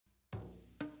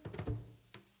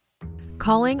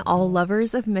Calling all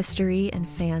lovers of mystery and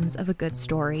fans of a good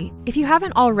story. If you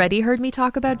haven't already heard me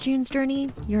talk about June's Journey,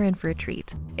 you're in for a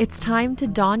treat. It's time to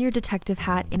don your detective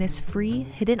hat in this free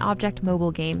hidden object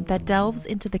mobile game that delves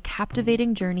into the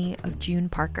captivating journey of June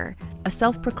Parker, a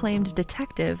self-proclaimed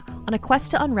detective on a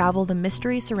quest to unravel the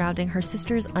mystery surrounding her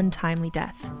sister's untimely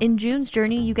death. In June's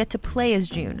Journey, you get to play as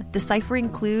June, deciphering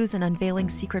clues and unveiling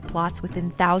secret plots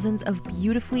within thousands of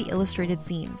beautifully illustrated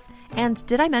scenes. And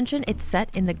did I mention it's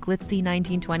set in the glitzy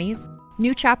 1920s?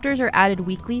 New chapters are added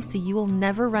weekly, so you will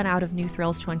never run out of new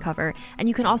thrills to uncover, and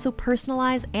you can also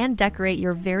personalize and decorate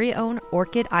your very own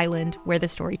Orchid Island where the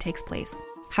story takes place.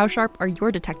 How sharp are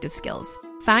your detective skills?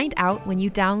 Find out when you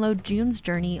download June's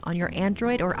Journey on your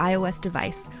Android or iOS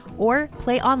device, or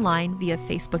play online via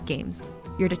Facebook Games.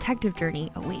 Your detective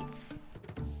journey awaits.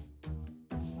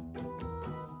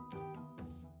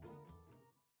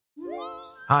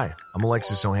 Hi, I'm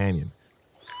Alexis Ohanian.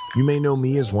 You may know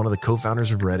me as one of the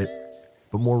co-founders of Reddit,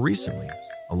 but more recently,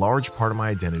 a large part of my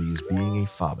identity is being a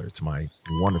father to my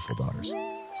wonderful daughters.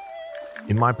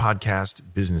 In my podcast,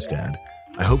 Business Dad,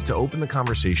 I hope to open the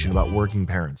conversation about working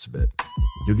parents a bit.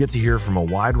 You'll get to hear from a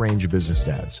wide range of business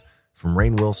dads, from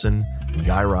Rainn Wilson and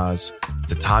Guy Raz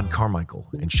to Todd Carmichael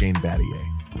and Shane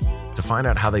Battier, to find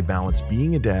out how they balance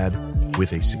being a dad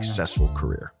with a successful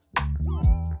career.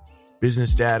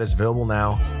 Business Dad is available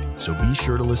now, so be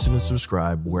sure to listen and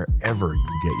subscribe wherever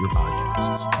you get your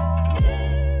podcasts.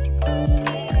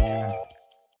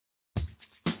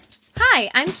 Hi,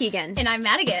 I'm Keegan. And I'm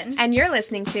Madigan. And you're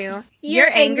listening to Your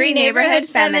Angry Neighborhood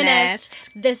Feminist.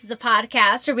 This is a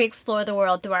podcast where we explore the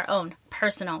world through our own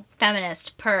personal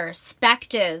feminist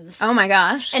perspectives. Oh my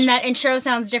gosh. And that intro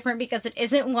sounds different because it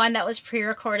isn't one that was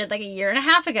pre-recorded like a year and a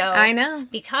half ago. I know.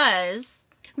 Because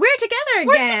we're together again.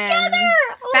 We're together!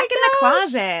 Oh back in the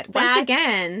closet. Once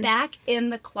again. Back in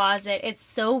the closet. It's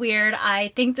so weird. I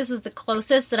think this is the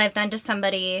closest that I've been to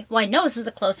somebody. Well, I know this is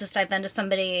the closest I've been to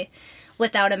somebody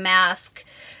without a mask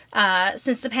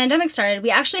since the pandemic started.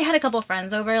 We actually had a couple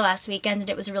friends over last weekend, and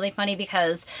it was really funny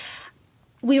because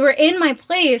we were in my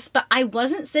place, but I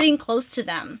wasn't sitting close to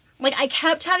them. Like, I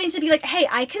kept having to be like, hey,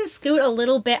 I can scoot a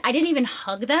little bit. I didn't even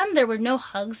hug them. There were no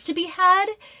hugs to be had.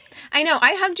 I know.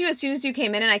 I hugged you as soon as you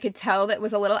came in, and I could tell that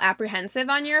was a little apprehensive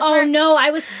on your part. Oh, no. I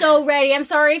was so ready. I'm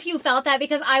sorry if you felt that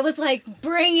because I was like,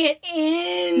 bring it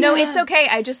in. No, it's okay.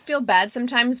 I just feel bad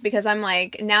sometimes because I'm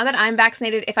like, now that I'm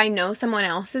vaccinated, if I know someone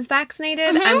else is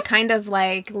vaccinated, I'm kind of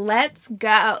like, let's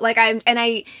go. Like,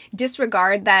 I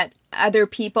disregard that other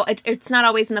people, it's not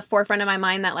always in the forefront of my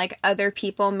mind that like other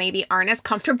people maybe aren't as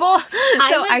comfortable.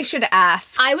 I should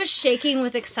ask. I was shaking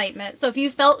with excitement. So if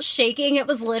you felt shaking, it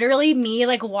was literally me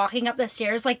like walking up the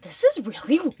stairs like, this is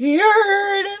really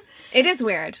weird. It is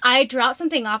weird. I dropped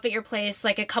something off at your place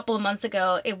like a couple of months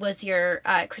ago. It was your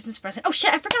Christmas present. Oh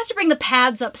shit, I forgot to bring the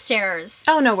pads upstairs.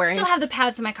 Oh, no worries. Still have the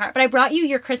pads in my car. But I brought you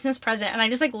your Christmas present and I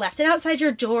just like left it outside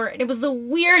your door. And it was the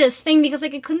weirdest thing because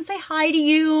like I couldn't say hi to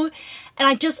you. And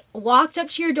I just walked up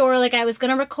to your door like I was going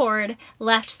to record,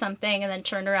 left something, and then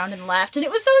turned around and left. And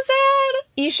it was so sad.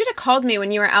 You should have called me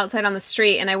when you were outside on the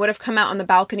street, and I would have come out on the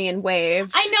balcony and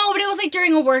waved. I know, but it was like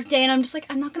during a work day, and I'm just like,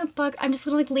 I'm not going to bug. I'm just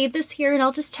going to like leave this here, and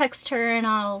I'll just text her, and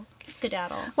I'll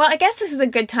skedaddle. Well, I guess this is a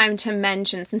good time to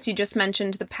mention, since you just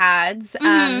mentioned the pads.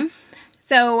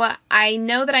 So I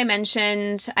know that I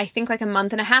mentioned, I think like a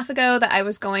month and a half ago, that I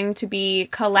was going to be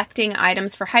collecting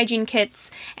items for hygiene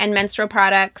kits and menstrual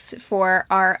products for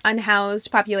our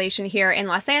unhoused population here in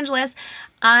Los Angeles.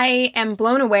 I am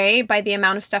blown away by the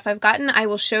amount of stuff I've gotten. I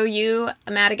will show you,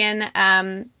 Madigan,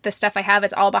 the stuff I have.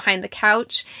 It's all behind the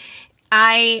couch.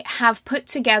 I have put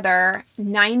together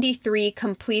 93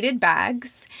 completed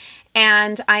bags,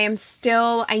 and I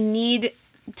need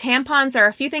tampons. There are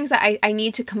a few things that I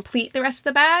need to complete the rest of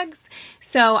the bags.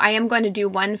 So I am going to do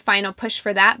one final push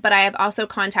for that. But I have also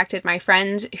contacted my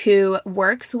friend who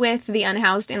works with the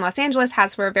unhoused in Los Angeles,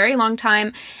 has for a very long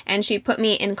time. And she put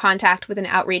me in contact with an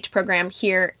outreach program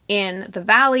here in the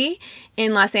Valley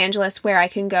in Los Angeles where I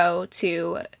can go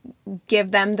to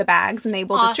give them the bags and they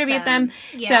will distribute them.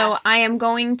 Yeah. So I am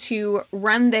going to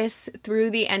run this through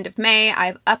the end of May.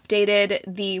 I've updated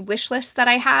the wish list that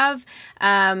I have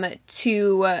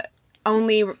to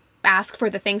only ask for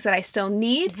the things that I still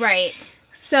need. Right.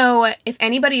 So if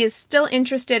anybody is still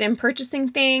interested in purchasing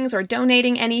things or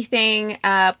donating anything,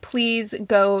 please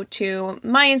go to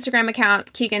my Instagram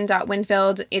account,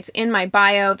 Keegan.Winfield. It's in my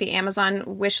bio. The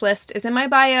Amazon wish list is in my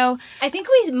bio. I think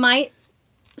we might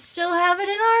still have it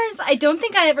in ours. I don't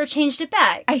think I ever changed it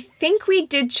back. I think we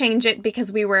did change it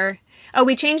because we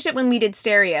changed it when we did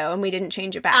stereo and we didn't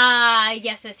change it back.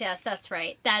 Yes, that's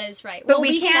right. That is right. But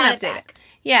we can update it.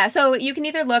 Yeah, so you can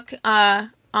either look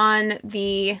on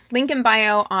the link in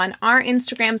bio on our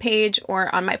Instagram page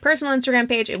or on my personal Instagram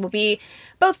page. It will be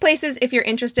both places if you're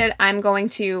interested. I'm going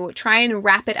to try and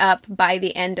wrap it up by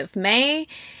the end of May.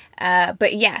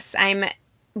 But yes, I'm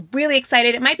really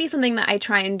excited. It might be something that I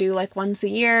try and do like once a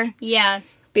year. Yeah.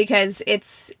 Because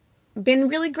it's been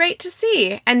really great to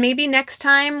see. And maybe next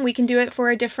time we can do it for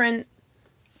a different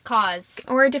cause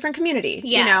or a different community,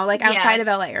 yeah. You know, like outside of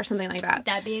LA or something like that.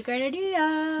 That'd be a great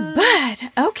idea. But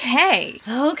okay.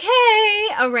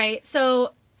 All right.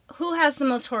 So who has the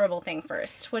most horrible thing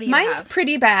first? What do you have? Mine's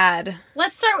pretty bad.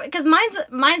 Let's start because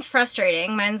mine's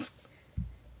frustrating. Mine's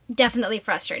definitely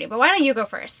frustrating. But why don't you go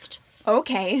first?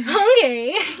 Okay.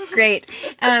 Great.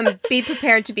 Be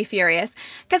prepared to be furious.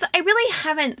 Because I really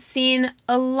haven't seen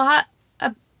a lot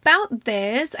about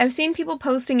this. I've seen people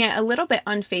posting it a little bit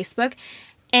on Facebook.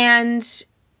 And,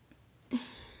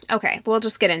 okay, we'll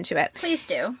just get into it. Please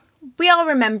do. We all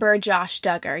remember Josh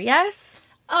Duggar, yes?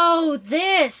 Oh,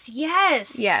 this.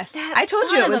 Yes. Yes. That I told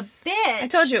son you it of was a bitch. I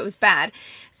told you it was bad.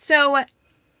 So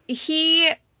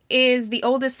he is the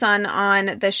oldest son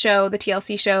on the show, the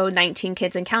TLC show 19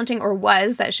 Kids and Counting, or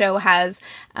was. That show has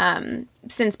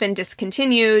since been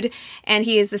discontinued, and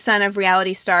he is the son of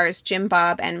reality stars Jim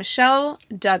Bob and Michelle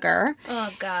Duggar.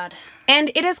 Oh, God. And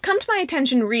it has come to my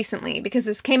attention recently because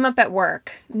this came up at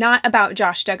work, not about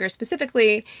Josh Duggar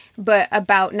specifically, but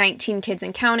about 19 Kids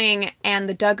and Counting and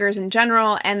the Duggars in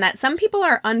general, and that some people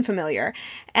are unfamiliar.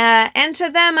 And to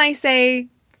them, I say,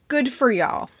 good for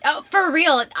y'all. Oh, for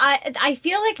real. I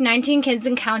feel like 19 Kids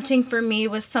and Counting for me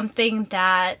was something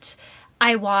that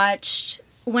I watched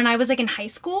when I was like in high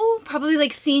school, probably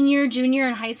like senior, junior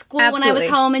in high school. Absolutely. When I was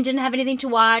home and didn't have anything to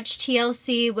watch.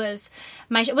 TLC was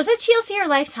was it TLC or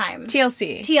Lifetime?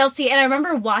 TLC. And I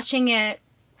remember watching it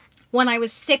when I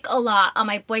was sick a lot on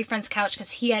my boyfriend's couch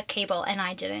because he had cable and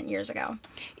I didn't years ago.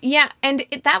 Yeah, and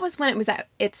that was when it was at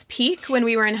its peak, when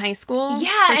we were in high school.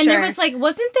 Yeah, and there was like,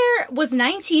 was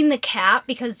 19 the cap?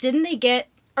 Because didn't they get,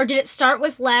 or did it start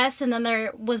with less and then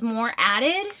there was more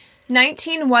added?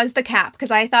 19 was the cap,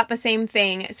 because I thought the same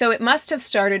thing. So it must have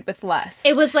started with less.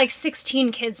 It was like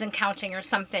 16 Kids and Counting or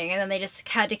something, and then they just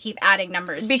had to keep adding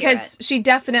numbers because to it. She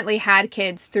definitely had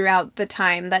kids throughout the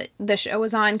time that the show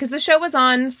was on, because the show was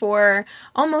on for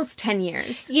almost 10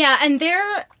 years. Yeah, and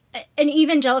they're an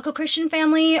evangelical Christian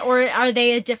family, or are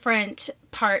they a different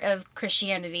part of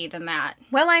Christianity than that?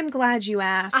 Well, I'm glad you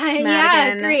asked, Madigan.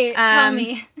 Yeah, great. Tell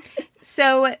me.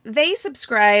 So they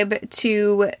subscribe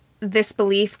to this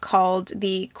belief called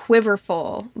the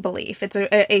Quiverful belief. It's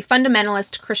a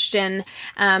fundamentalist Christian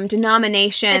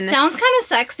denomination. It sounds kind of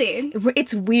sexy.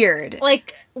 It's weird.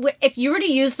 Like, if you were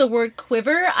to use the word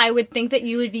quiver, I would think that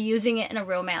you would be using it in a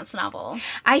romance novel.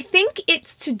 I think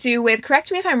it's to do with,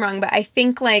 correct me if I'm wrong, but I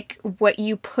think like what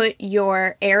you put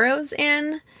your arrows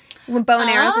in, when bow and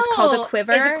arrows is called a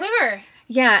quiver. It's a quiver.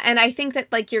 Yeah, and I think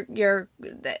that like your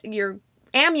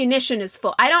ammunition is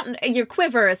full. Your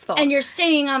quiver is full. And you're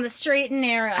staying on the straight and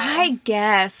narrow. I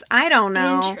guess. I don't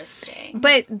know. Interesting.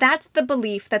 But that's the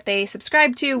belief that they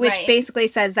subscribe to, which basically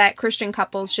says that Christian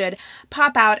couples should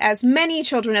pop out as many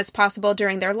children as possible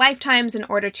during their lifetimes in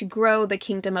order to grow the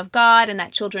kingdom of God, and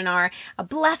that children are a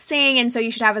blessing, and so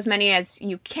you should have as many as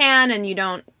you can, and you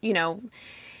don't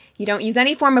use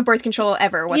any form of birth control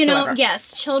ever whatsoever.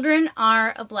 Yes, children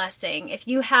are a blessing. If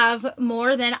you have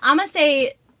more than,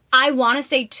 I want to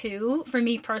say 2 for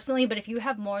me personally, but if you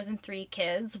have more than 3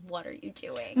 kids, what are you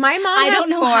doing? My mom has 4. I don't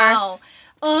know how.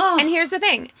 Oh. And here's the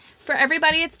thing. For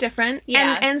everybody, it's different.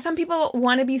 Yeah. And some people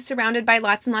want to be surrounded by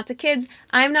lots and lots of kids.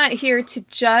 I'm not here to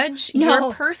judge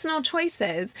your personal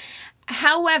choices.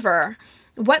 However,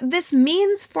 what this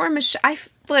means for Michelle...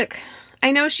 Look,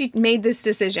 I know she made this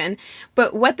decision,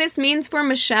 but what this means for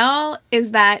Michelle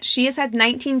is that she has had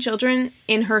 19 children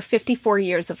in her 54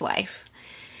 years of life.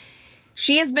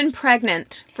 She has been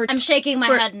pregnant for... I'm shaking my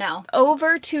head no.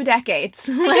 Over 2 decades.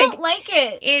 I don't like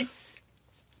it.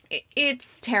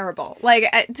 It's terrible. Like,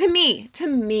 to me.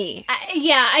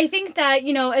 I think that,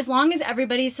 as long as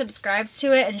everybody subscribes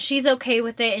to it and she's okay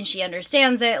with it and she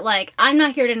understands it, like, I'm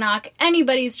not here to knock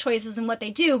anybody's choices and what they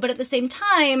do, but at the same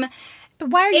time... But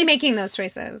why are you making those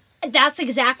choices? That's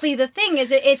exactly the thing,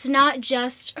 is it's not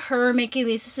just her making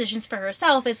these decisions for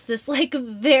herself. It's this, like,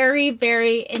 very,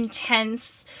 very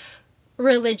intense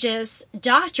religious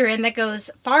doctrine that goes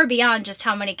far beyond just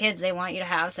how many kids they want you to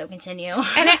have, so continue.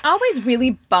 And it always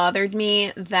really bothered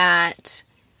me that...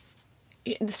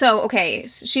 So, okay,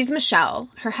 she's Michelle.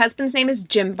 Her husband's name is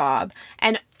Jim Bob.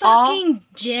 And Fucking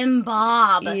Jim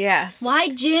Bob. Yes. Why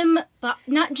Jim Bob?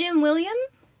 Not Jim William?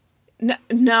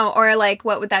 No, or like,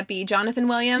 what would that be? Jonathan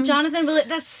Williams? Jonathan Williams.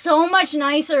 That's so much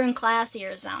nicer and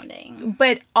classier sounding.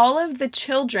 But all of the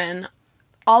children,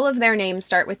 all of their names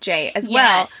start with J as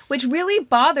well, which really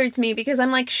bothers me because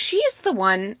I'm like, she's the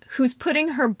one who's putting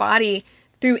her body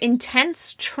through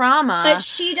intense trauma. But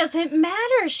she doesn't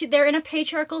matter. They're in a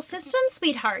patriarchal system,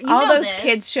 sweetheart. All those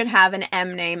kids should have an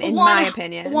M name, in my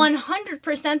opinion.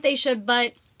 100% they should,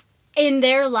 but in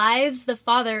their lives, the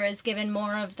father is given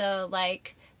more of the,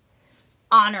 like,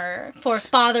 honor for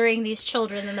fathering these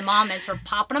children than the mom is for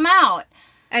popping them out.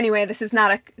 Anyway, this is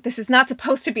not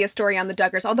supposed to be a story on the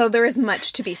Duggars, although there is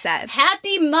much to be said.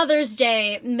 Happy Mother's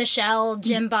Day, Michelle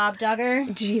Jim Bob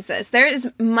Duggar. Jesus, there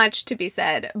is much to be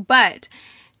said, but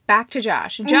back to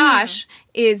Josh. Josh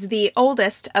is the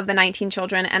oldest of the 19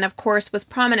 children and, of course, was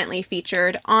prominently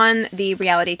featured on the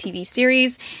reality TV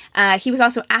series. He was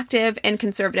also active in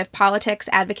conservative politics,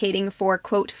 advocating for,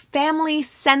 quote,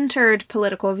 family-centered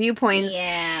political viewpoints.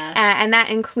 Yeah. And that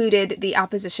included the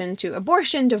opposition to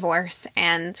abortion, divorce,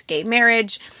 and gay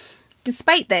marriage.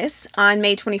 Despite this, on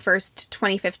May 21st,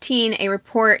 2015, a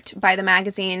report by the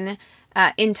magazine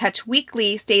In Touch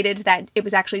Weekly stated that it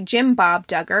was actually Jim Bob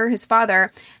Duggar, his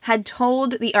father, had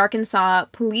told the Arkansas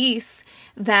police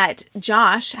that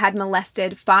Josh had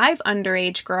molested 5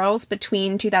 underage girls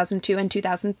between 2002 and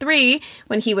 2003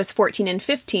 when he was 14 and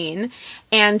 15,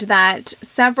 and that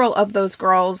several of those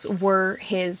girls were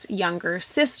his younger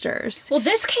sisters. Well,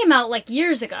 this came out like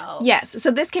years ago. Yes,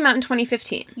 so this came out in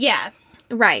 2015. Yeah.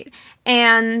 Right.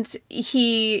 And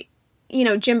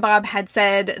Jim Bob had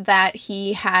said that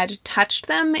he had touched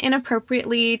them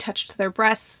inappropriately, touched their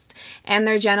breasts and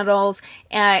their genitals.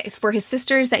 For his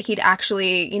sisters, that he'd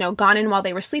actually, gone in while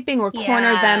they were sleeping or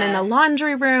cornered them in the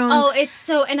laundry room. Oh, it's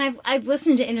so... And I've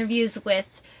listened to interviews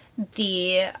with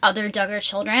the other Duggar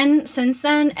children since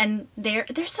then, and they're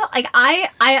so, like,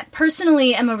 I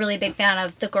personally am a really big fan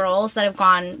of the girls that have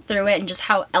gone through it and just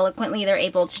how eloquently they're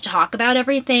able to talk about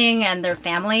everything and their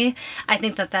family. I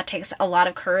think that takes a lot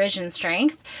of courage and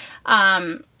strength.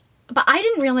 But I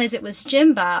didn't realize it was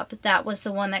Jim Bob that was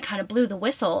the one that kind of blew the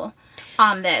whistle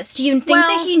on this. Do you think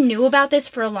that he knew about this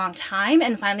for a long time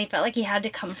and finally felt like he had to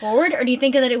come forward? Or do you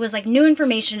think that it was like new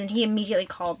information and he immediately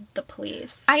called the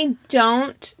police? I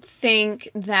don't think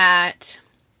that...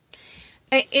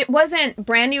 It wasn't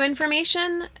brand new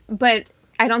information, but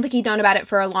I don't think he'd known about it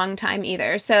for a long time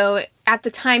either. So at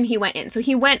the time he went in. So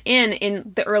he went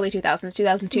in the early 2000s,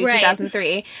 2002, right.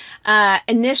 2003.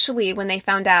 Initially, when they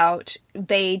found out,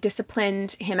 they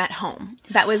disciplined him at home.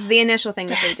 That was the initial thing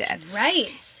that they did. That's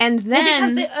right. And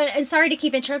then... and sorry to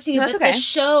keep interrupting you, but the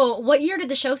show... What year did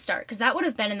the show start? Because that would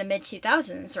have been in the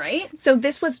mid-2000s, right? So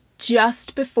this was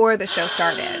just before the show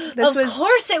started. Of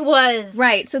course it was!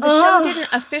 Right. So the show didn't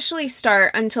officially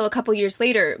start until a couple years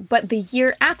later, but the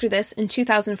year after this, in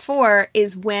 2004,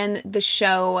 is when the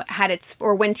show had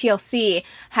when TLC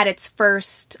had its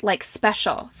first,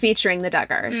 special featuring the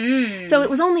Duggars. So it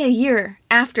was only a year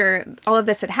after all of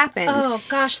this had happened. Oh,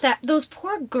 gosh, those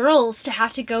poor girls to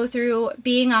have to go through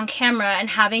being on camera and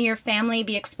having your family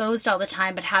be exposed all the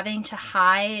time, but having to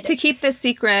hide... To keep this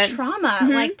secret. Trauma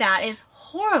like that is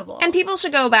horrible. And people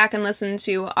should go back and listen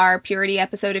to our purity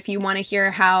episode if you want to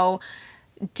hear how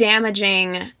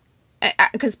damaging...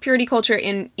 Because purity culture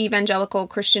in evangelical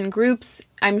Christian groups,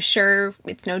 I'm sure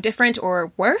it's no different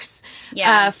or worse.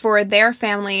 Yeah. For their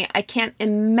family, I can't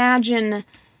imagine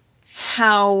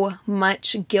how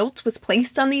much guilt was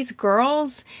placed on these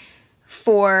girls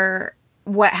for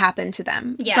what happened to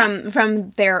them from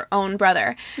their own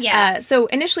brother. Yeah. So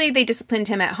initially they disciplined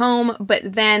him at home, but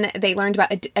then they learned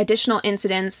about additional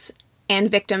incidents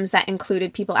and victims that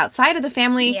included people outside of the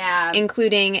family,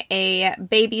 including a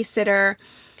babysitter.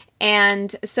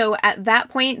 And so at that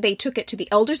point, they took it to the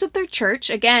elders of their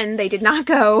church. Again, they did not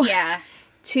go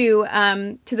to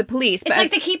the police. It's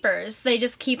like the keepers. They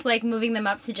just keep moving them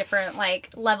up to different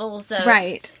levels of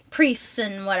priests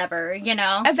and whatever,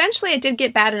 Eventually it did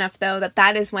get bad enough, though,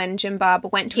 that is when Jim Bob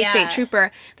went to a state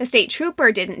trooper. The state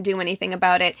trooper didn't do anything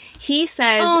about it. He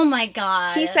says... Oh, my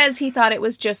God. He says he thought it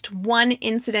was just one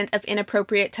incident of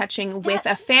inappropriate touching with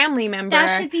a family member.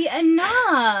 That should be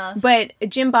enough. But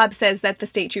Jim Bob says that the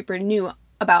state trooper knew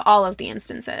about all of the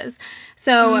instances.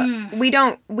 So we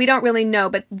don't really know,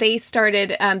 but they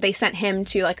started, they sent him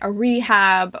to a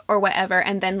rehab or whatever,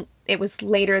 and then it was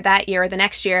later that year or the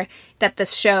next year that the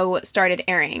show started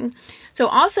airing. So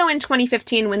also in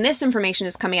 2015, when this information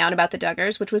is coming out about the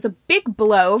Duggars, which was a big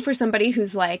blow for somebody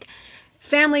who's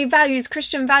family values,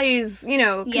 Christian values,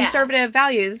 conservative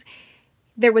values,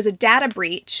 there was a data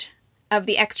breach of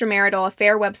the extramarital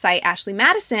affair website Ashley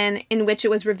Madison, in which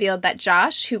it was revealed that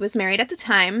Josh, who was married at the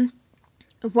time,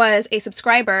 was a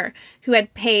subscriber who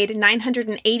had paid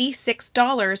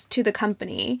 $986 to the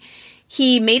company.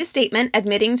 He made a statement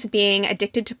admitting to being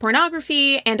addicted to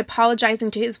pornography and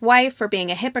apologizing to his wife for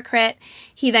being a hypocrite.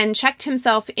 He then checked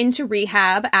himself into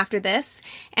rehab after this,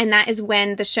 and that is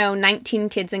when the show 19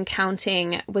 Kids and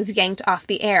Counting was yanked off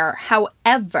the air.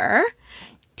 However,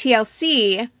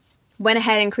 TLC went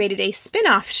ahead and created a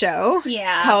spin-off show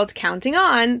called Counting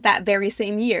On that very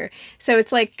same year. So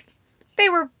it's like they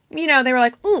were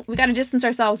like, ooh, we got to distance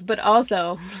ourselves, but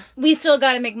also we still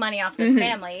got to make money off this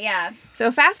family, yeah.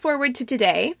 So fast forward to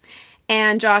today,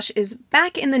 and Josh is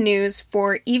back in the news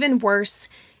for even worse,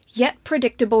 yet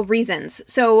predictable reasons.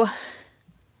 So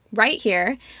right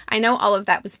here, I know all of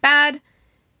that was bad.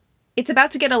 It's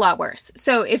about to get a lot worse.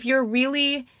 So if you're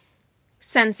really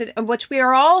sensitive, which we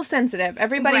are all sensitive,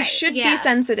 everybody should be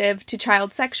sensitive to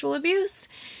child sexual abuse,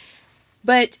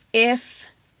 but if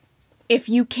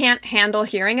you can't handle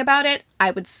hearing about it,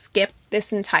 I would skip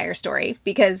this entire story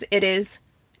because it is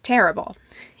terrible.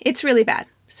 It's really bad.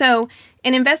 So,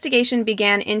 an investigation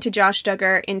began into Josh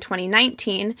Duggar in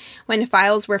 2019 when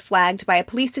files were flagged by a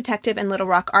police detective in Little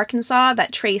Rock, Arkansas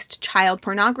that traced child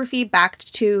pornography back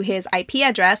to his IP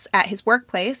address at his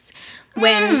workplace.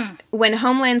 When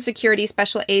Homeland Security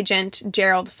Special Agent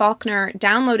Gerald Faulkner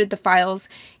downloaded the files,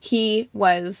 he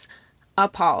was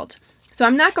appalled. So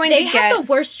I'm not going to get... They have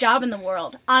the worst job in the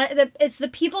world. It's the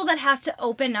people that have to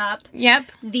open up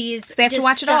these they have to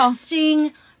watch it all.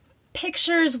 Disgusting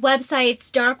pictures,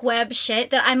 websites, dark web shit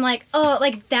that I'm like, oh,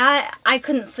 like that, I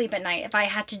couldn't sleep at night if I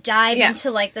had to dive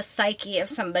into like the psyche of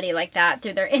somebody like that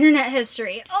through their internet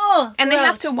history. Oh, and gross. they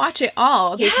have to watch it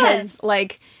all because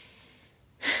like...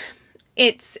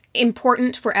 It's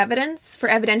important for evidence, for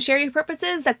evidentiary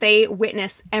purposes, that they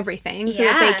witness everything so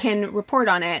that they can report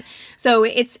on it. So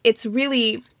it's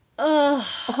really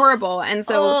horrible. And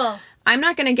so I'm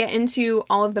not going to get into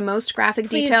all of the most graphic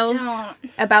details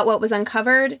about what was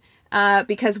uncovered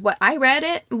because when I read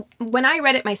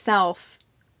it myself,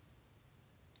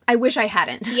 I wish I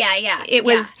hadn't. Yeah.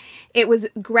 It was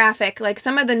graphic. Like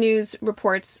some of the news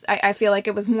reports, I feel like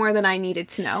it was more than I needed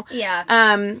to know. Yeah.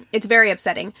 It's very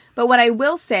upsetting. But what I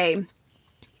will say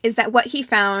is that what he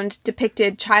found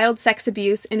depicted child sex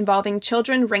abuse involving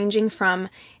children ranging from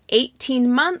 18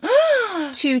 months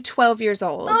to 12 years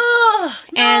old. Oh,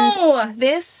 no. And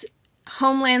this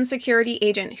Homeland Security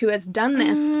agent who has done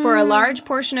this for a large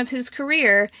portion of his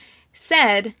career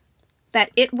said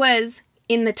that it was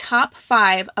in the top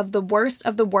 5 of the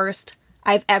worst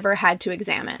I've ever had to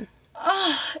examine.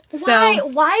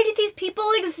 Why do these people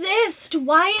exist?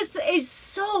 Why is it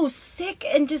so sick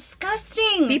and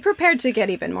disgusting? Be prepared to get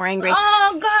even more angry.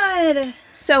 Oh, God.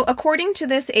 So, according to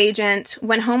this agent,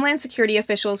 when Homeland Security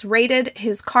officials raided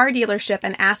his car dealership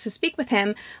and asked to speak with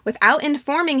him, without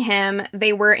informing him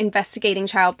they were investigating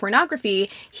child pornography,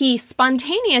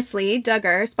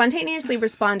 Duggar spontaneously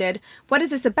responded, "What is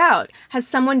this about? Has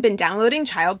someone been downloading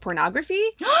child pornography?"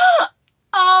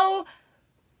 Oh,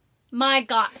 my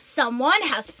God. Someone?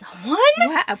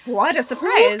 What a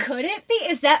surprise. Who could it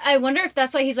be? I wonder if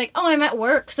that's why he's like, oh, I'm at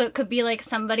work. So it could be like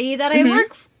somebody that I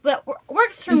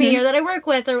works for me or that I work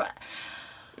with or...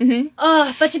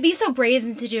 but to be so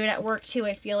brazen to do it at work too,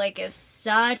 I feel like is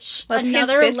such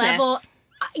another level.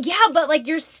 Yeah, but like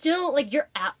you're still like you're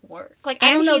at work. Like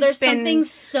I don't know, there's something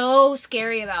so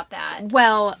scary about that.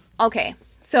 Well, okay.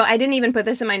 So I didn't even put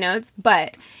this in my notes,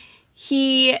 but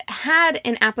he had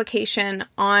an application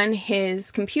on his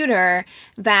computer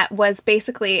that was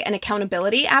basically an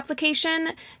accountability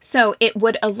application. So it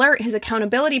would alert his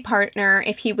accountability partner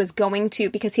if he was going to,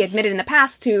 because he admitted in the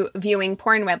past to viewing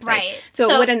porn websites. Right. So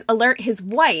it would alert his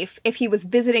wife if he was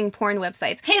visiting porn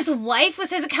websites. His wife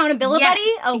was his accountability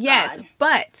buddy? Oh, yes. God.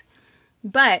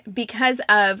 But because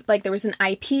of, like, there was an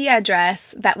IP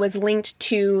address that was linked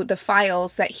to the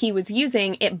files that he was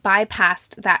using, it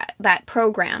bypassed that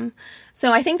program.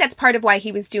 So I think that's part of why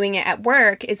he was doing it at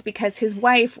work, is because his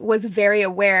wife was very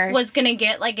aware. Was going to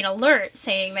get, like, an alert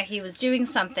saying that he was doing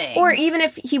something. Or even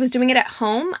if he was doing it at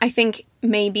home, I think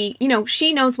maybe,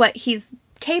 she knows what he's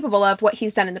capable of, what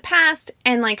he's done in the past,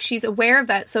 and, like, she's aware of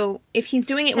that. So if he's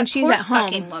doing it when she's at home.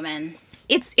 Fucking woman.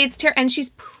 It's terrible. And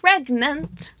she's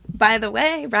pregnant, by the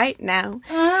way, right now.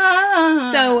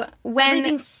 So when...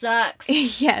 Everything sucks.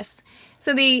 Yes.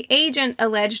 So the agent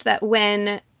alleged that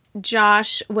when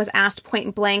Josh was asked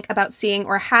point blank about seeing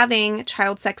or having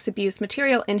child sex abuse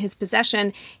material in his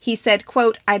possession, he said,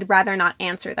 quote, "I'd rather not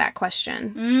answer that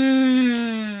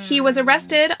question." He was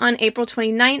arrested on April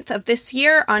 29th of this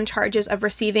year on charges of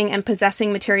receiving and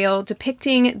possessing material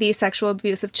depicting the sexual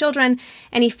abuse of children,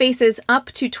 and he faces up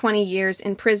to 20 years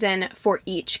in prison for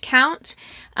each count.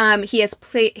 He has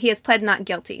pled not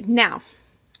guilty. Now,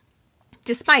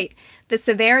 despite the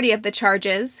severity of the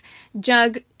charges,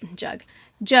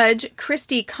 Judge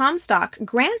Christy Comstock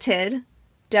granted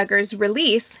Duggar's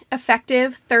release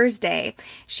effective Thursday.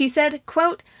 She said,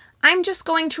 quote, "I'm just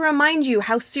going to remind you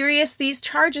how serious these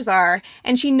charges are."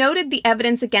 And she noted the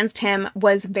evidence against him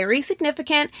was very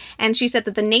significant, and she said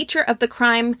that the nature of the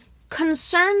crime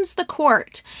concerns the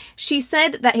court. She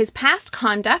said that his past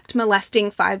conduct,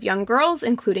 molesting 5 young girls,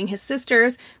 including his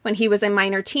sisters, when he was a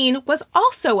minor teen, was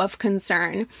also of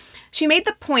concern. She made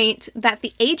the point that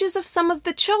the ages of some of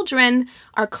the children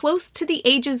are close to the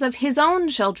ages of his own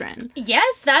children.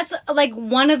 Yes, that's like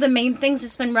one of the main things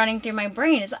that's been running through my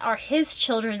brain is, are his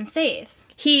children safe?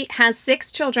 He has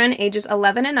 6 children, ages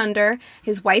 11 and under.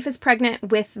 His wife is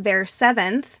pregnant with their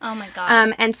 7th. Oh my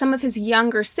God. And some of his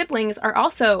younger siblings are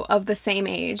also of the same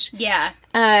age. Yeah.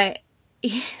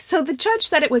 So the judge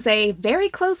said it was a very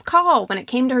close call when it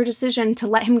came to her decision to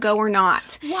let him go or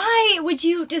not. Why would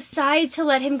you decide to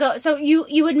let him go? So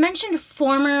you had mentioned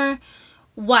former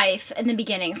wife in the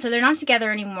beginning, so they're not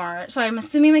together anymore. So I'm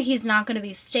assuming that he's not going to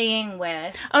be staying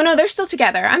with... Oh, no, they're still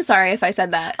together. I'm sorry if I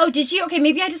said that. Oh, did you? Okay,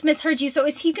 maybe I just misheard you. So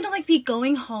is he going to, like, be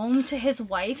going home to his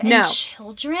wife and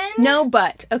children? No,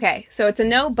 but. Okay, so it's a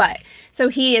no, but. So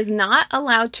he is not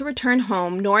allowed to return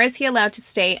home, nor is he allowed to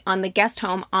stay on the guest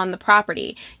home on the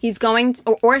property. He's going to,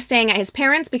 or staying at his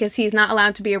parents because he's not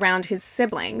allowed to be around his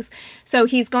siblings. So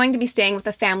he's going to be staying with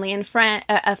a family and friend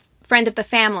of the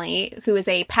family who is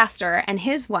a pastor and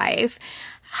his wife.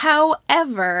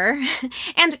 However,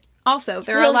 and also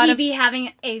there are a lot of... Will he be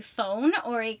having a phone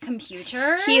or a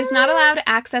computer? He is not allowed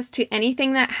access to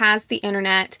anything that has the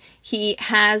internet. He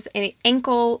has an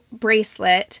ankle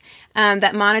bracelet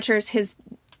that monitors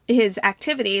his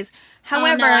activities.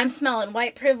 However, oh no, I'm smelling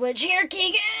white privilege here,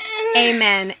 Keegan.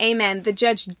 Amen, amen. The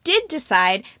judge did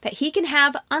decide that he can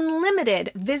have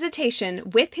unlimited visitation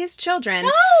with his children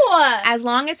as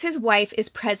long as his wife is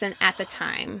present at the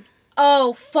time.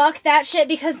 Oh, fuck that shit,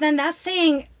 because then that's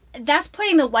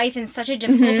putting the wife in such a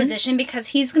difficult position, because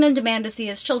he's going to demand to see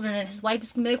his children, and his wife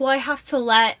is going to be like, well, I have to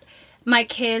let my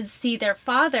kids see their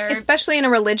father. Especially in a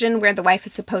religion where the wife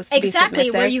is supposed to be submissive.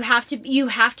 Exactly, where you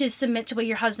have to submit to what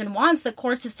your husband wants. The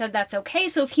courts have said that's okay.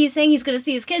 So if he's saying he's going to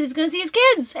see his kids, he's going to see his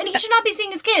kids. And he should not be seeing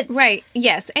his kids. Right,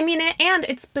 yes. I mean, and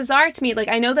it's bizarre to me. Like,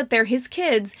 I know that they're his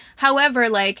kids. However,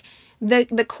 like,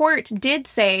 the court did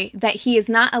say that he is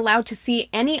not allowed to see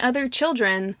any other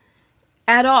children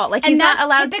at all. Like, he's not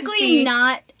allowed to see... And that's typically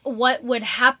not what would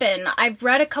happen. I've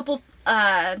read a couple...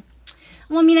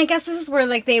 Well, I mean, I guess this is where,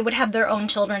 like, they would have their own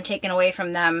children taken away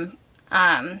from them,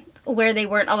 where they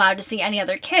weren't allowed to see any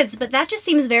other kids. But that just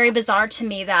seems very bizarre to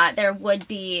me that there would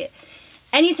be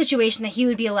any situation that he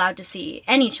would be allowed to see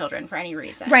any children for any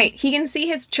reason. Right. He can see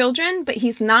his children, but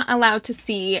he's not allowed to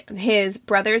see his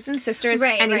brothers and sisters,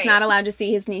 and he's not allowed to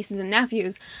see his nieces and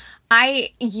nephews.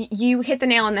 You hit the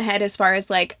nail on the head as far as,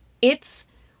 like, it's...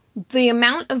 The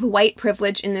amount of white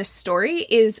privilege in this story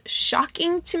is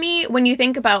shocking to me when you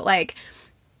think about, like...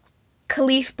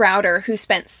 Kalief Browder, who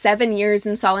spent 7 years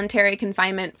in solitary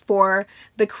confinement for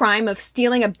the crime of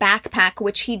stealing a backpack,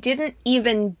 which he didn't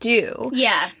even do.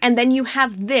 Yeah. And then you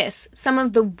have this, some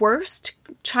of the worst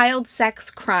child sex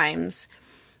crimes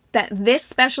that this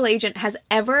special agent has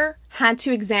ever had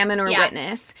to examine or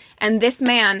witness. And this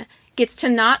man gets to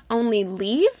not only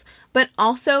leave, but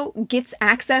also gets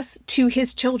access to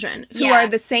his children, who are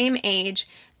the same age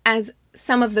as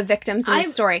some of the victims in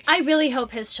this story. I really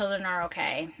hope his children are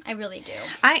okay. I really do.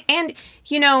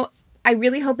 I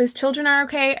really hope his children are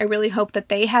okay. I really hope that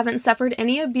they haven't suffered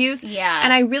any abuse. Yeah.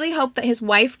 And I really hope that his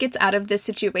wife gets out of this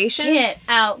situation. Get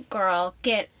out, girl.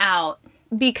 Get out.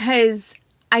 Because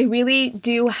I really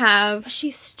do have...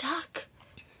 She's stuck.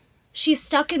 She's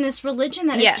stuck in this religion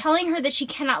that is telling her that she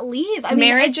cannot leave. I mean,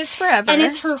 marriage is forever. And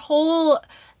it's her whole...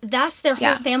 That's their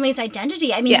whole family's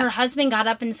identity. I mean, her husband got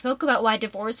up and spoke about why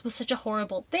divorce was such a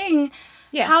horrible thing.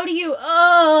 Yes. How do you...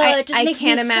 it just makes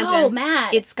me so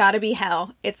mad. It's gotta be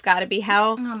hell. It's gotta be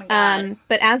hell. Oh my God.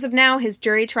 But as of now, his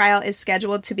jury trial is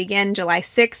scheduled to begin July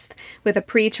 6th with a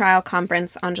pre-trial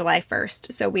conference on July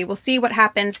 1st. So we will see what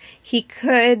happens. He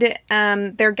could...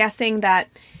 they're guessing that...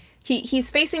 He's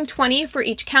facing 20 for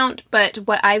each count, but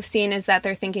what I've seen is that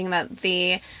they're thinking that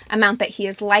the amount that he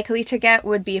is likely to get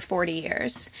would be 40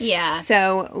 years. Yeah.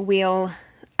 So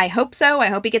I hope so. I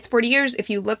hope he gets 40 years. If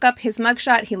you look up his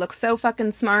mugshot, he looks so fucking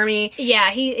smarmy.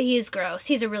 Yeah, he's gross.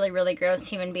 He's a really, really gross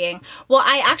human being. Well,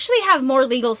 I actually have more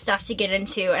legal stuff to get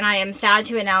into, and I am sad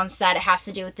to announce that it has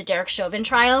to do with the Derek Chauvin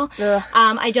trial.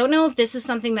 I don't know if this is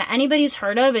something that anybody's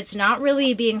heard of. It's not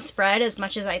really being spread as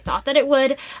much as I thought that it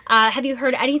would. Have you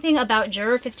heard anything about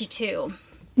Juror 52?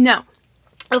 No.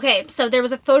 Okay, so there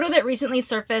was a photo that recently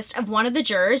surfaced of one of the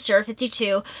jurors, Juror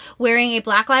 52, wearing a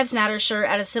Black Lives Matter shirt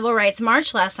at a civil rights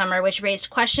march last summer, which raised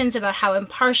questions about how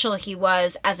impartial he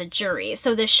was as a jury.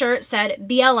 So the shirt said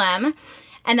BLM,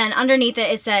 and then underneath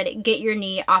it said, "Get your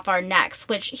knee off our necks,"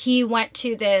 which he went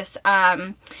to this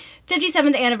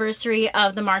 57th anniversary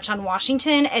of the March on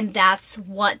Washington, and that's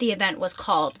what the event was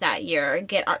called that year,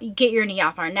 Get Your Knee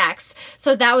Off Our Necks.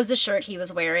 So that was the shirt he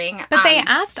was wearing. But they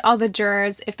asked all the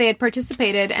jurors if they had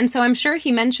participated, and so I'm sure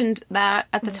he mentioned that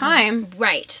at the time.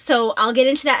 Right. So I'll get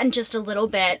into that in just a little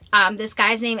bit. This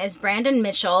guy's name is Brandon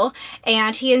Mitchell,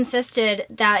 and he insisted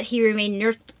that he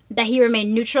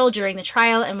remained neutral during the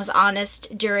trial and was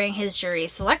honest during his jury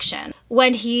selection.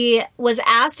 When he was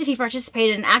asked if he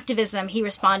participated in activism, he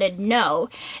responded no,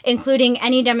 including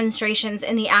any demonstrations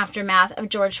in the aftermath of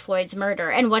George Floyd's murder.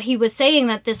 And what he was saying,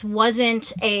 that this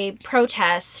wasn't a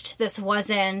protest, this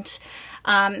wasn't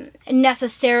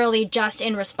necessarily just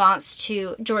in response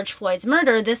to George Floyd's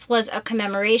murder, this was a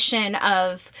commemoration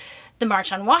of the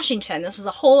March on Washington. This was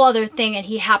a whole other thing, and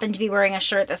he happened to be wearing a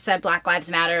shirt that said Black Lives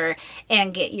Matter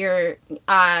and "Get your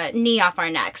knee off our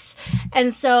necks."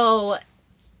 And so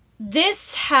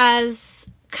this has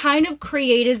kind of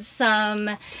created some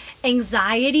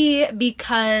anxiety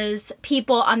because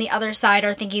people on the other side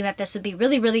are thinking that this would be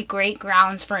really, really great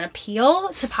grounds for an appeal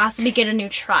to possibly get a new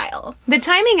trial. The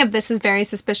timing of this is very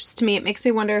suspicious to me. It makes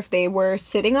me wonder if they were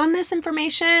sitting on this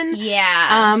information.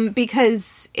 Yeah.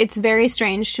 Because it's very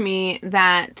strange to me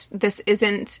that this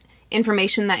isn't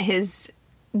information that his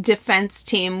defense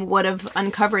team would have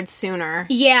uncovered sooner.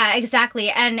 Yeah, exactly.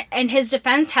 And his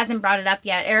defense hasn't brought it up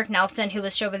yet. Eric Nelson, who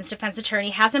was Chauvin's defense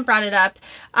attorney, hasn't brought it up.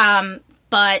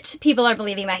 But people are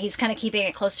believing that he's kind of keeping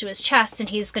it close to his chest, and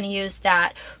he's going to use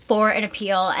that for an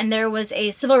appeal. And there was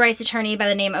a civil rights attorney by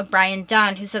the name of Brian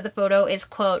Dunn who said the photo is,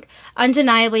 quote,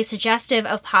 undeniably suggestive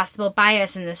of possible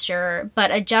bias in this juror, but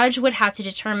a judge would have to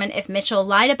determine if Mitchell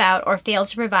lied about or failed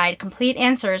to provide complete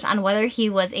answers on whether he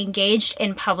was engaged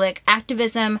in public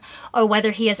activism or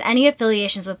whether he has any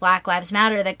affiliations with Black Lives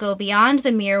Matter that go beyond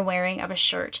the mere wearing of a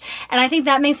shirt. And I think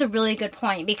that makes a really good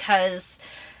point, because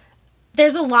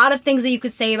there's a lot of things that you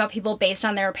could say about people based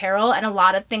on their apparel, and a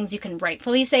lot of things you can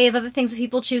rightfully say about the things that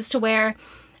people choose to wear.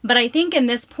 But I think in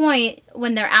this point,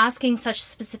 when they're asking such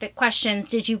specific questions,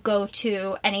 did you go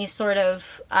to any sort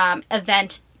of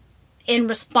event in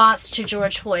response to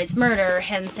George Floyd's murder,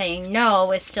 him saying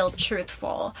no is still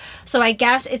truthful. So I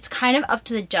guess it's kind of up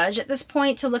to the judge at this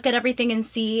point to look at everything and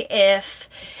see if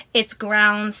it's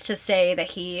grounds to say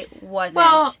that he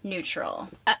wasn't neutral.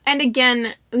 And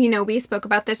again, we spoke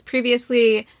about this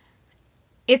previously.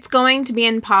 It's going to be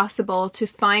impossible to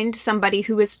find somebody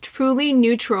who is truly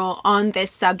neutral on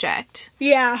this subject.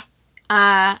 Yeah.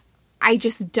 I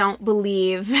just don't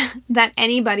believe that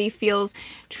anybody feels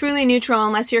truly neutral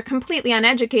unless you're completely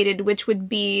uneducated, which would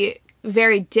be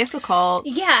very difficult.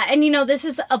 Yeah, and this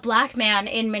is a Black man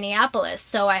in Minneapolis,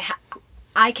 so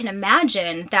I can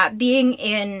imagine that being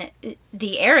in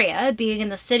the area, being in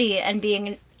the city, and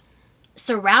being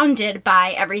surrounded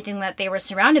by everything that they were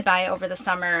surrounded by over the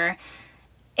summer,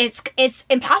 it's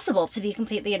impossible to be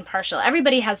completely impartial.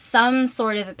 Everybody has some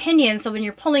sort of opinion, so when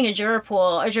you're pulling a jury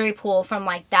pool from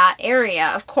like that area,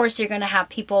 of course you're going to have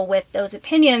people with those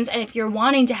opinions. And if you're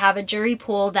wanting to have a jury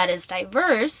pool that is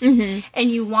diverse, and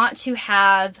you want to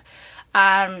have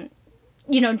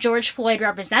George Floyd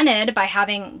represented by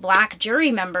having Black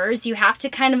jury members, you have to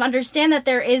kind of understand that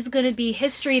there is going to be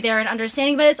history there and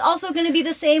understanding, but it's also going to be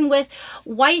the same with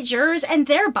white jurors and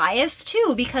their bias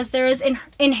too, because there is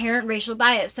inherent racial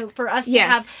bias. So for us to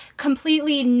have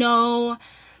completely no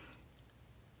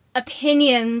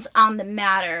opinions on the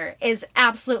matter is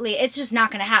absolutely, it's just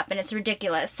not going to happen. It's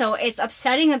ridiculous. So it's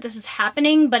upsetting that this is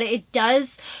happening, but it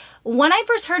does. When I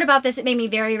first heard about this, it made me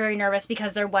very, very nervous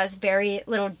because there was very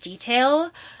little detail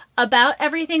about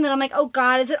everything that I'm like, oh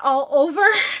God, is it all over?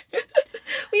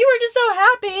 We were just so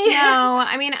happy. No,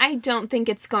 I mean, I don't think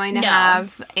it's going to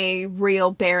have a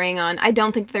real bearing on, I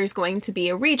don't think there's going to be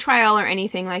a retrial or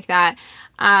anything like that.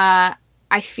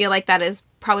 I feel like that is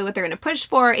probably what they're going to push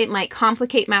for. It might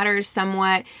complicate matters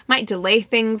somewhat, might delay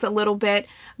things a little bit,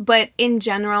 but in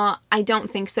general, I don't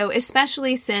think so,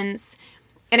 especially since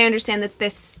and I understand that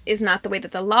this is not the way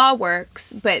that the law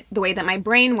works, but the way that my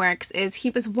brain works is he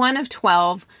was one of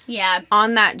 12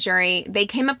 on that jury. They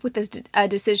came up with a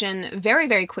decision very,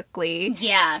 very quickly.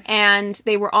 Yeah. And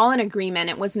they were all in agreement.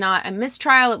 It was not a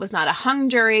mistrial. It was not a hung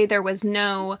jury. There was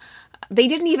no... They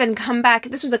didn't even come back.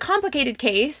 This was a complicated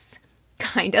case,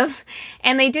 kind of.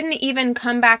 And they didn't even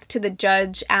come back to the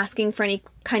judge asking for any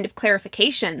kind of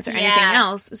clarifications or anything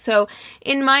else. So,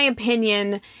 in my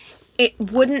opinion, it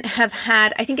wouldn't have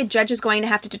had... I think a judge is going to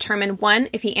have to determine, one,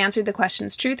 if he answered the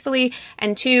questions truthfully,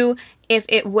 and two, if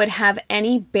it would have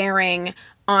any bearing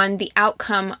on the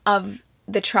outcome of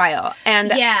the trial.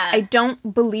 And I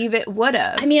don't believe it would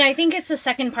have. I mean, I think it's the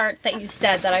second part that you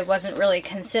said that I wasn't really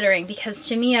considering, because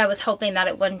to me, I was hoping that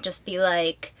it wouldn't just be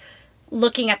like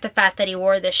looking at the fact that he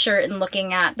wore this shirt and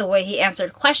looking at the way he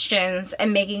answered questions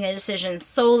and making a decision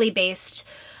solely based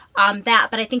on that.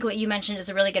 But I think what you mentioned is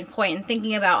a really good point, and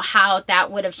thinking about how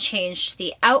that would have changed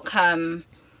the outcome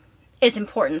is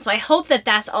important. So I hope that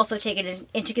that's also taken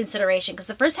into consideration, because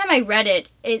the first time I read it,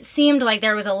 it seemed like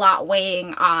there was a lot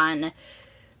weighing on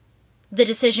the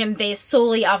decision based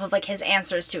solely off of like his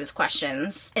answers to his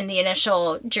questions in the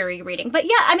initial jury reading. But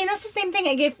yeah, I mean, that's the same thing.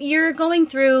 Like, if you're going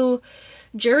through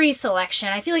jury selection,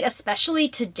 I feel like especially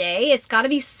today, it's got to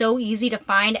be so easy to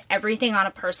find everything on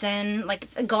a person. Like,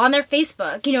 go on their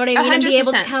Facebook, you know what I mean? 100%. And be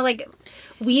able to kind of like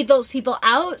weed those people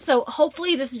out. So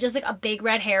hopefully this is just like a big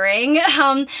red herring.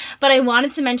 But I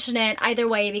wanted to mention it either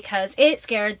way because it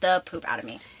scared the poop out of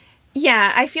me.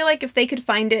 Yeah, I feel like if they could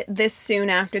find it this soon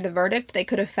after the verdict, they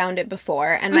could have found it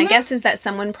before. And my guess is that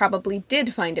someone probably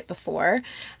did find it before,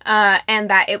 and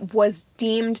that it was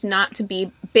deemed not to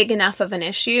be big enough of an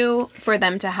issue for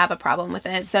them to have a problem with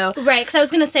it. So right, because I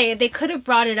was going to say, they could have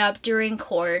brought it up during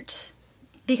court,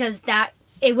 because that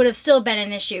it would have still been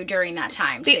an issue during that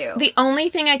time, too. The only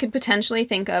thing I could potentially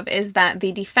think of is that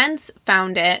the defense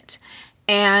found it,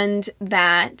 and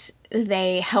that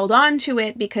they held on to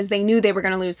it because they knew they were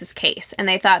going to lose this case. And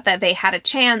they thought that they had a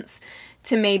chance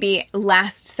to maybe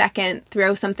last second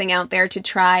throw something out there to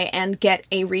try and get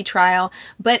a retrial.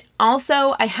 But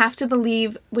also, I have to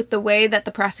believe with the way that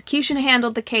the prosecution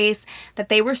handled the case, that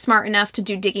they were smart enough to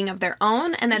do digging of their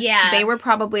own, and that they were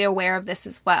probably aware of this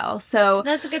as well. So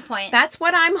that's a good point. That's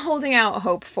what I'm holding out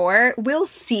hope for. We'll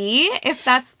see if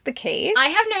that's the case. I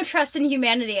have no trust in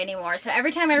humanity anymore. So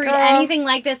every time I read anything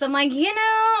like this, I'm like, same.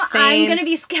 I'm going to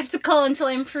be skeptical until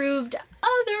I'm proved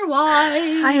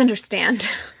otherwise. I understand.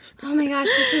 Oh my gosh,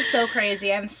 this is so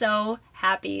crazy. I'm so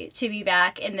happy to be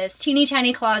back in this teeny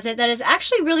tiny closet that is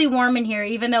actually really warm in here,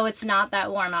 even though it's not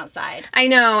that warm outside. I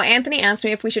know. Anthony asked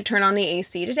me if we should turn on the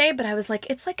AC today, but I was like,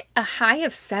 it's like a high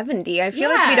of 70. I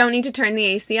feel like we don't need to turn the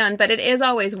AC on, but it is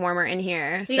always warmer in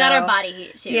here. We got our body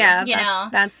heat, too. Yeah,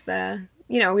 that's the...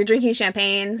 we're drinking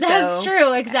champagne. That's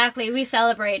true, exactly. We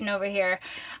celebrating over here.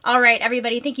 All right,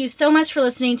 everybody, thank you so much for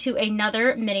listening to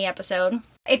another mini episode.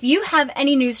 If you have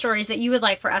any news stories that you would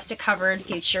like for us to cover in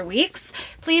future weeks,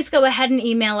 please go ahead and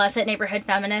email us at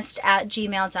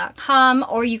neighborhoodfeminist@gmail.com,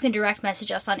 or you can direct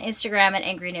message us on Instagram at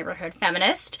Angry Neighborhood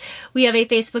Feminist. We have a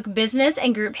Facebook business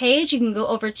and group page. You can go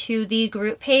over to the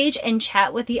group page and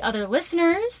chat with the other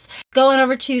listeners. Go on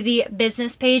over to the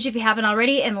business page if you haven't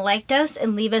already and liked us,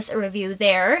 and leave us a review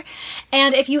there.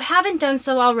 And if you haven't done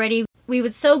so already, we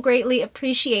would so greatly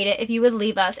appreciate it if you would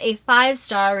leave us a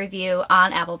 5-star review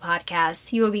on Apple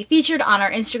Podcasts. You will be featured on our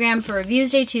Instagram for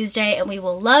Reviews Day Tuesday, and we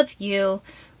will love you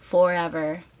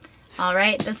forever. All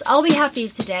right, that's all we have for you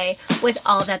today. With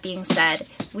all that being said,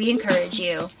 we encourage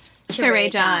you to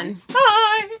rage on.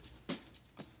 Bye!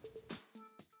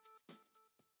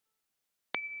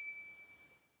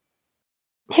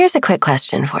 Here's a quick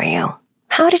question for you.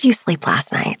 How did you sleep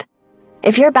last night?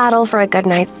 If your battle for a good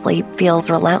night's sleep feels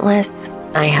relentless,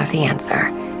 I have the answer.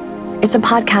 It's a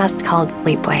podcast called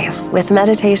Sleepwave, with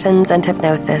meditations and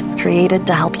hypnosis created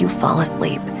to help you fall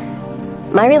asleep.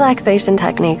 My relaxation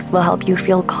techniques will help you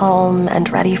feel calm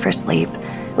and ready for sleep,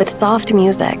 with soft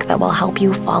music that will help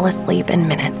you fall asleep in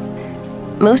minutes.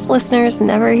 Most listeners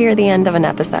never hear the end of an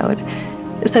episode.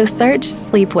 So search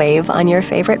Sleepwave on your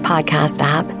favorite podcast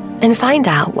app and find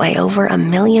out why over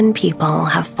 1 million people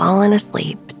have fallen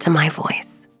asleep to my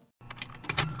voice.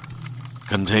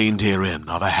 Contained herein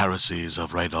are the heresies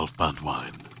of Radolf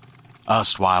Burntwine,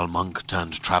 erstwhile monk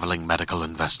turned traveling medical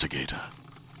investigator.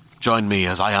 Join me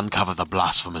as I uncover the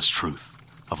blasphemous truth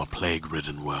of a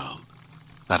plague-ridden world,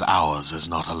 that ours is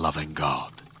not a loving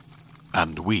God,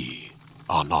 and we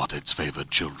are not its favored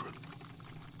children.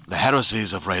 The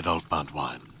heresies of Radolf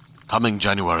Burntwine, coming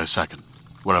January 2nd,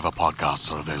 wherever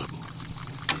podcasts are available.